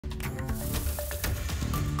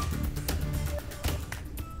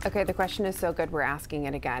Okay, the question is so good, we're asking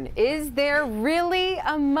it again. Is there really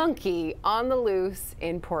a monkey on the loose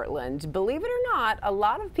in Portland? Believe it or not, a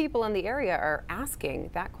lot of people in the area are asking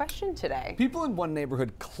that question today. People in one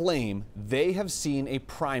neighborhood claim they have seen a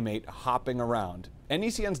primate hopping around.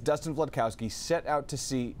 NECN's Dustin Vladkowski set out to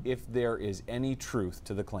see if there is any truth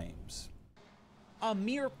to the claims. A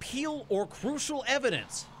mere peel or crucial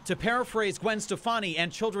evidence. To paraphrase Gwen Stefani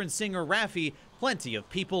and children's singer Raffi, plenty of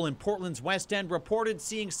people in Portland's West End reported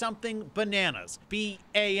seeing something bananas.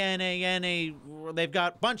 B-A-N-A-N-A, they've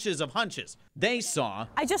got bunches of hunches. They saw...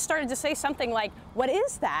 I just started to say something like, what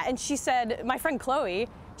is that? And she said, my friend Chloe,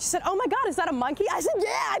 she said, oh my God, is that a monkey? I said, yeah,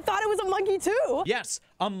 I thought it was a monkey too. Yes,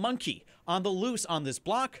 a monkey on the loose on this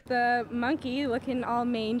block. The monkey, looking all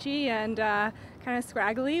mangy and kind of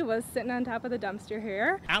scraggly, was sitting on top of the dumpster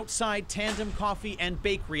here. Outside Tandem Coffee and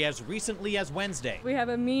Bakery as recently as Wednesday. We have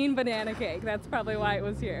a mean banana cake. That's probably why it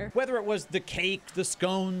was here. Whether it was the cake, the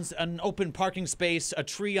scones, an open parking space, a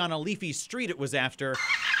tree on a leafy street it was after,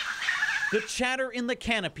 the chatter in the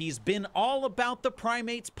canopy's been all about the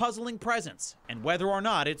primate's puzzling presence and whether or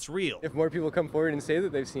not it's real. If more people come forward and say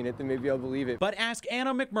that they've seen it, then maybe I'll believe it. But ask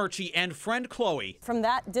Anna McMurtry and friend Chloe. From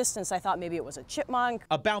that distance, I thought maybe it was a chipmunk.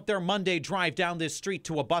 About their Monday drive down this street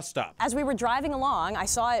to a bus stop. As we were driving along, I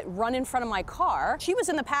saw it run in front of my car. She was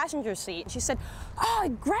in the passenger seat. She said, oh,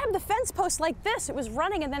 it grabbed the fence post like this. It was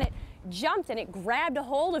running and then it jumped and it grabbed a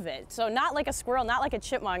hold of it. So not like a squirrel, not like a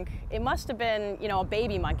chipmunk. It must have been, you know, a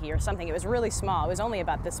baby monkey or something. It was really small. It was only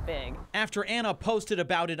about this big. After Anna posted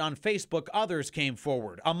about it on Facebook, others came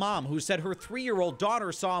forward. A mom who said her 3-year-old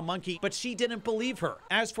daughter saw a monkey, but she didn't believe her.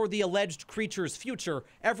 As for the alleged creature's future,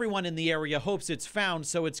 everyone in the area hopes it's found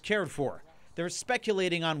so it's cared for. They're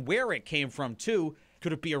speculating on where it came from, too.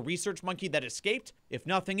 Could it be a research monkey that escaped? If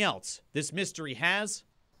nothing else, this mystery has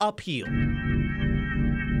appeal.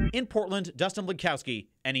 In Portland, Dustin Vladkowski,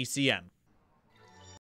 NECN.